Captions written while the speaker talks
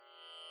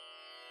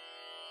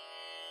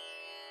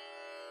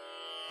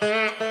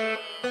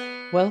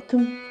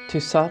Welcome to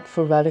Sought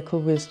for Radical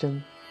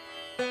Wisdom.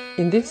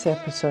 In this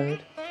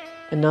episode,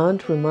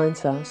 Anand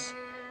reminds us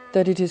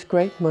that it is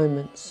great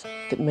moments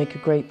that make a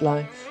great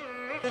life.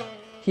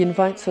 He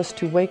invites us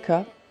to wake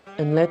up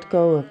and let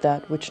go of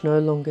that which no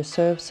longer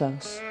serves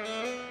us,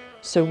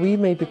 so we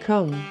may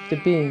become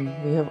the being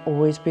we have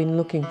always been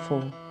looking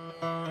for.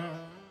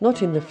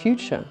 Not in the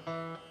future,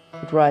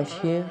 but right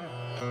here,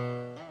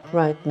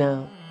 right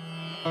now.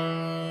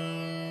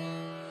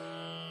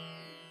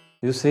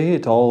 You see,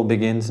 it all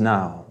begins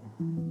now.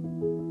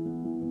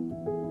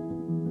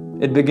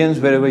 It begins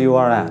wherever you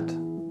are at.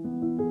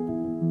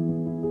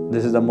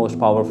 This is the most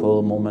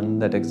powerful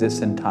moment that exists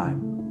in time.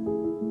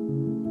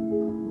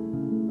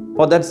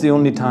 For that's the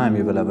only time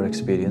you will ever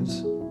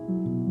experience,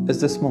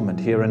 is this moment,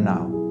 here and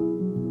now.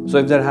 So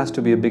if there has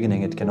to be a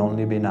beginning, it can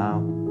only be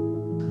now.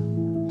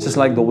 Just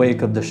like the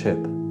wake of the ship.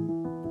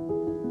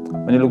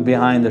 When you look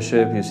behind the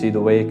ship, you see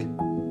the wake.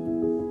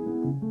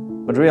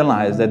 But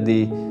realize that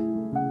the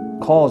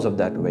cause of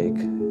that wake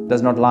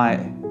does not lie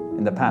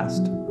in the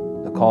past.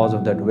 The cause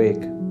of that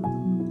wake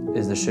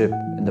is the ship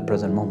in the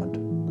present moment.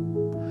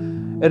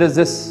 It is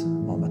this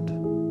moment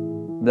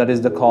that is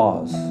the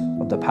cause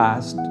of the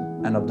past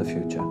and of the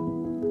future.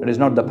 It is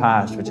not the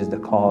past which is the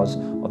cause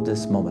of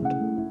this moment.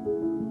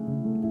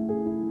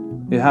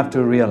 You have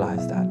to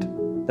realize that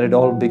it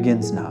all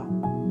begins now.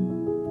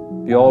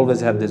 You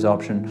always have this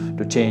option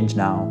to change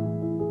now.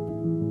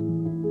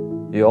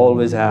 You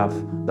always have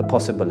the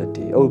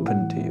possibility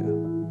open to you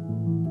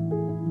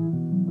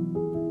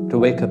to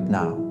wake up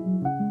now.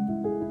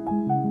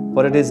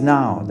 For it is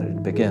now that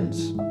it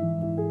begins,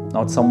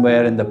 not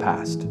somewhere in the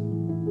past.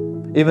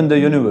 Even the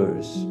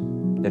universe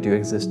that you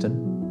exist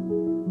in,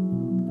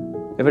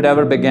 if it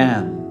ever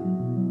began,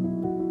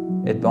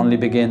 it only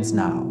begins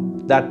now.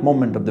 That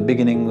moment of the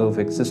beginning of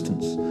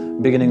existence,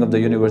 beginning of the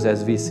universe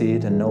as we see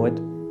it and know it,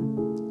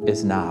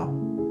 is now.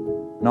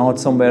 Not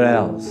somewhere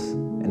else,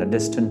 in a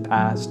distant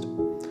past.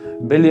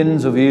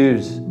 Billions of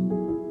years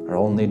are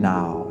only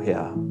now,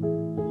 here.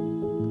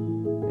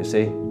 You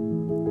see,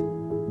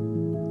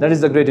 that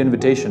is the great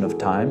invitation of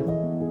time.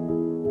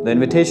 The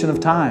invitation of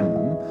time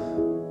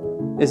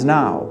is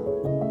now,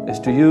 is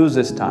to use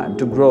this time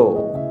to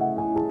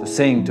grow, to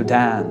sing, to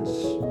dance.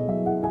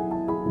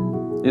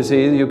 You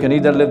see, you can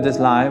either live this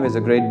life as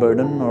a great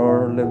burden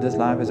or live this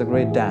life as a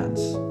great dance.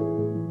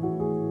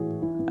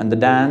 And the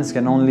dance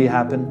can only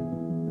happen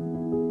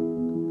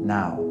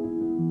now.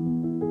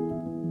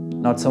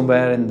 Not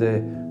somewhere in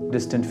the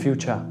distant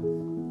future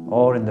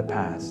or in the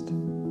past.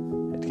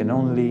 It can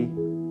only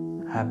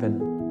happen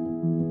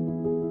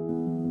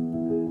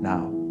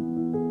now.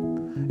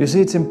 You see,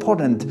 it's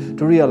important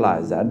to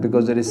realize that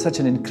because there is such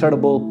an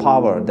incredible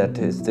power that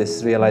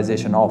this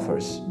realization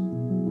offers.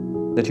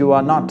 That you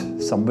are not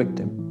some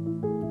victim.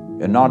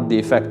 You're not the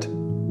effect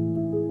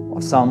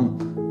of some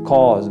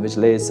cause which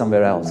lays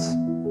somewhere else.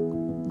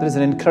 There is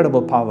an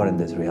incredible power in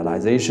this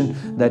realization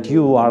that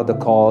you are the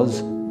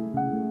cause,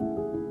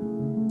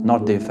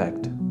 not the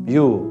effect.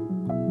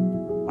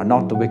 You are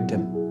not the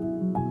victim,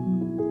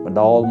 but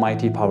the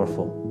Almighty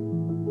powerful.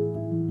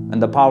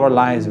 And the power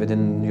lies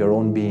within your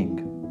own being,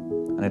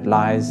 and it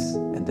lies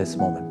in this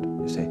moment,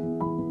 you see.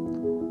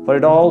 For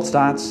it all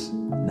starts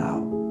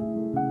now.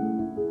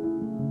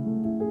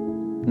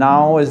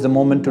 Now is the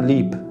moment to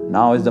leap.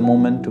 Now is the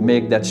moment to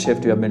make that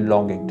shift you have been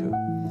longing to.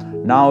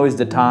 Now is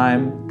the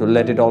time to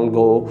let it all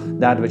go,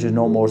 that which is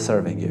no more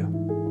serving you.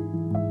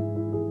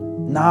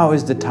 Now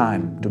is the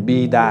time to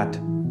be that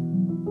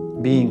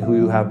being who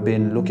you have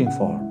been looking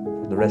for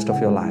the rest of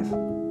your life.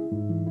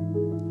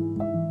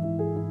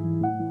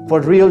 For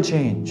real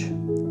change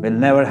will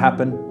never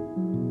happen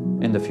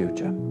in the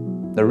future.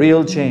 The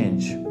real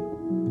change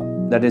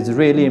that is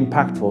really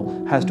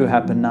impactful has to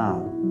happen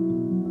now.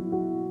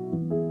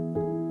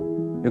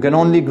 You can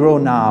only grow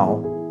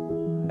now.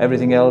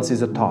 Everything else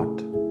is a thought.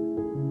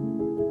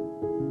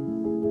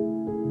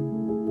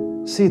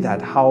 See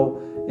that, how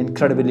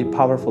incredibly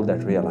powerful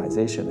that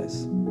realization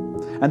is.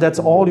 And that's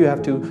all you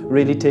have to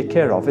really take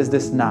care of, is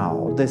this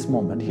now, this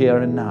moment, here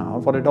and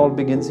now, for it all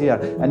begins here.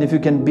 And if you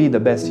can be the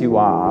best you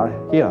are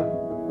here,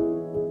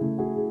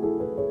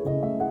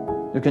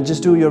 you can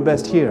just do your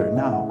best here,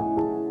 now.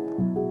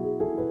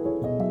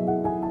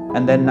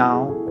 And then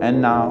now,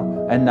 and now,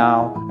 and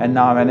now, and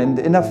now, and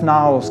enough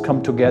nows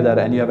come together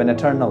and you have an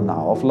eternal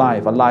now of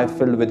life, a life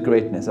filled with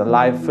greatness, a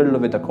life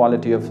filled with a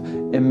quality of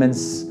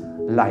immense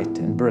light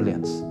and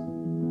brilliance.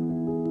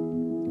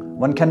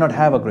 One cannot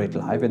have a great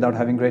life without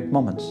having great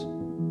moments.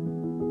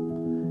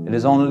 It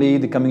is only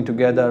the coming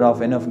together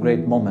of enough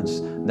great moments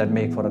that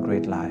make for a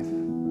great life.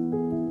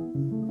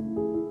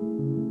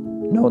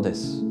 Know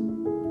this.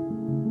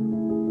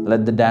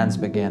 Let the dance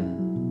begin.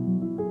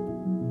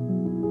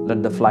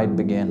 Let the flight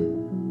begin.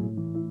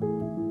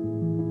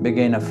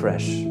 Begin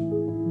afresh.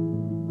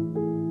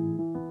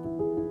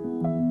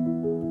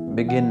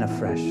 Begin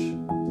afresh.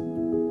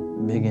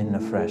 Begin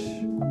afresh.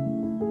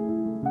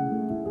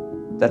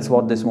 That's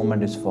what this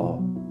moment is for.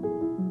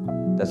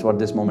 That's what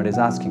this moment is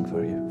asking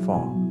for you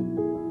for.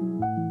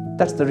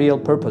 That's the real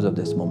purpose of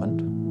this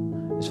moment,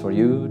 is for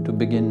you to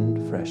begin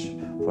fresh,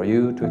 for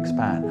you to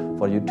expand,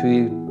 for you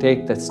to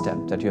take that step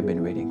that you've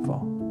been waiting for.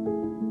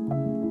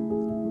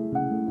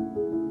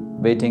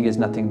 Waiting is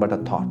nothing but a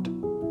thought.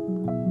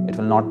 It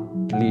will not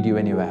lead you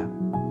anywhere.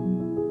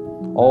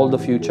 All the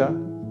future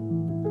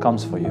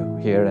comes for you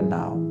here and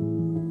now.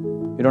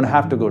 You don't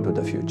have to go to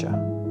the future.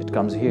 It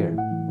comes here.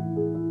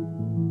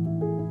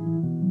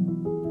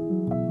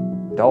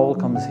 It all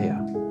comes here.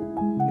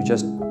 You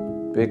just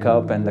wake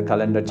up and the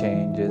calendar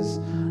changes,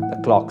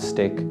 the clocks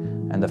tick,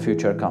 and the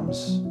future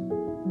comes.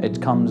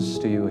 It comes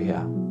to you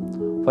here.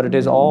 For it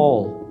is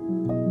all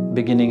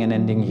beginning and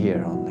ending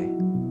here only.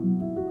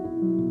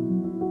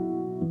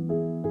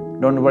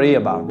 Don't worry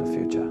about the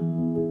future.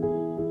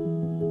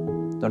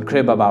 Don't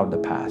crib about the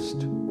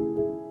past.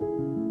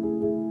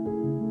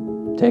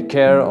 Take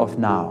care of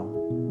now.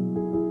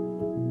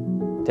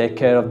 Take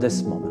care of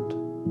this moment.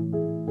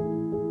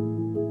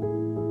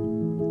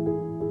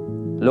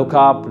 Look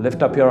up,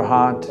 lift up your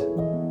heart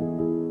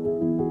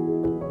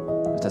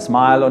with a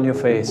smile on your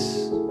face.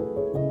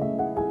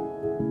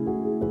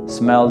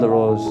 Smell the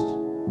rose.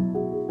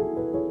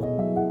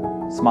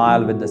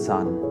 Smile with the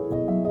sun.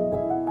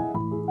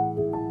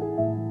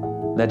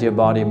 Let your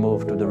body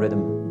move to the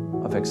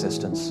rhythm of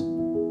existence.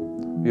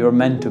 You are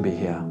meant to be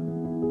here.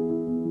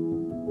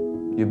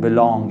 You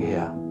belong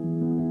here.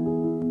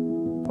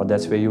 For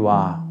that's where you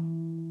are.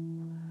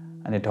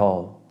 And it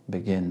all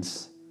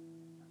begins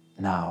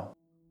now.